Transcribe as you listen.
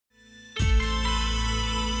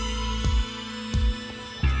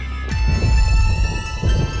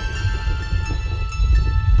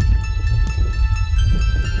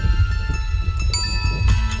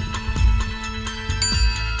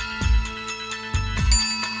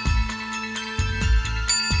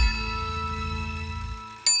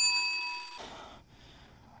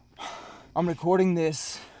I'm recording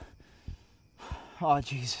this. Oh,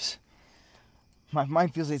 Jesus. My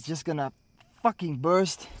mind feels it's just gonna fucking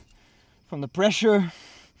burst from the pressure.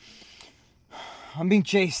 I'm being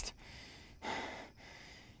chased.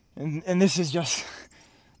 And this is just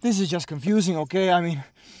confusing, okay? I mean,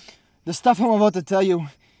 the stuff I'm about to tell you,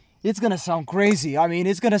 it's gonna sound crazy. I mean,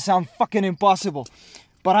 it's gonna sound fucking impossible.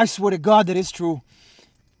 But I swear to God that it's true.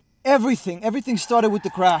 Everything started with the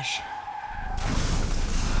crash.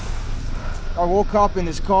 I woke up in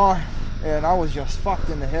this car and I was just fucked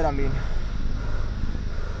in the head. I mean,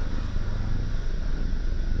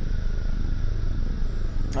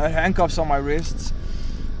 I had handcuffs on my wrists.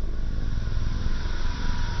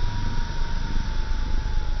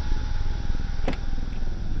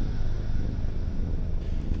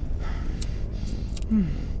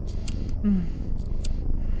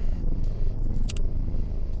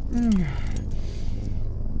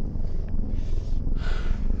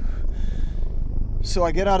 So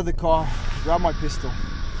I get out of the car, grab my pistol.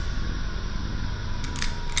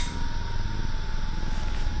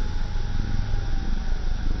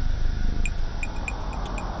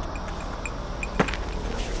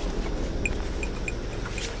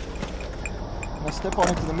 And I step out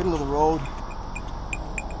into the middle of the road.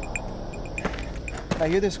 I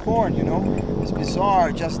hear this horn, you know, this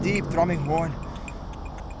bizarre, just deep thrumming horn.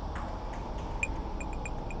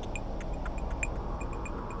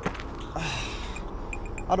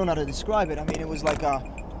 I don't know how to describe it. I mean, it was like a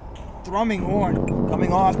thrumming horn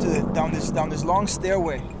coming off to down this long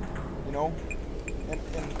stairway, you know. And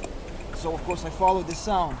so of course I followed this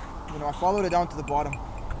sound. You know, I followed it down to the bottom.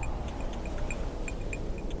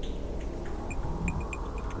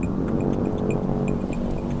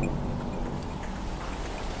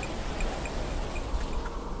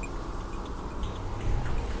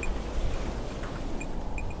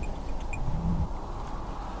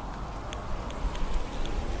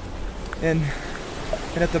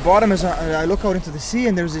 And at the bottom, as I look out into the sea,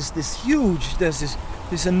 and there's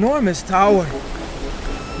this enormous tower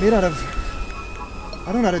made out of,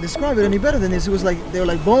 I don't know how to describe it any better than this. It was like, they were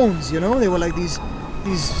like bones, you know? They were like these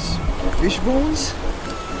fish bones.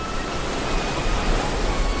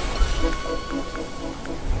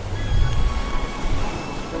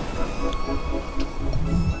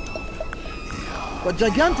 But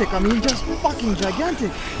gigantic, I mean, just fucking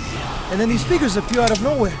gigantic. And then these figures appear out of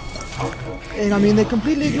nowhere. And I mean, they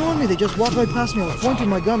completely ignored me. They just walked right past me. I was pointing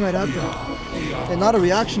my gun right at them. And not a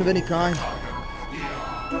reaction of any kind.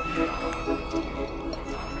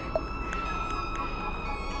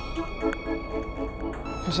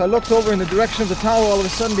 Because I looked over in the direction of the tower all of a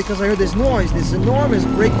sudden because I heard this noise, this enormous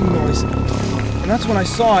breaking noise. And that's when I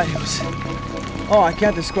saw it. It was, oh, I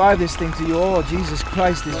can't describe this thing to you. Oh, Jesus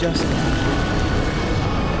Christ, it's just...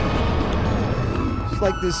 It's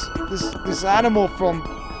like this animal from...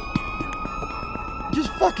 just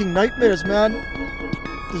fucking nightmares, man.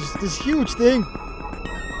 This huge thing.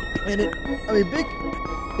 And it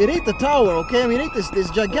ate the tower, okay? I mean, it ate this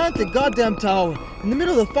gigantic goddamn tower in the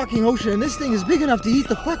middle of the fucking ocean, and this thing is big enough to eat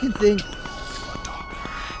the fucking thing.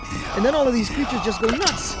 And then all of these creatures just go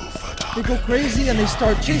nuts. They go crazy and they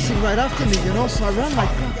start chasing right after me, you know? So I ran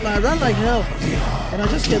like hell. And I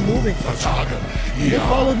just kept moving. They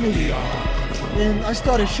followed me. And I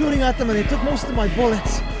started shooting at them and they took most of my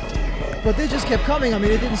bullets. But they just kept coming. I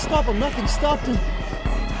mean, it didn't stop them. Nothing stopped them.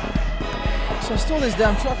 So I stole this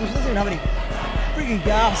damn truck, which doesn't even have any freaking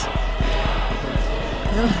gas.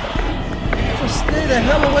 Yeah. Just stay the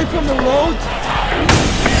hell away from the road.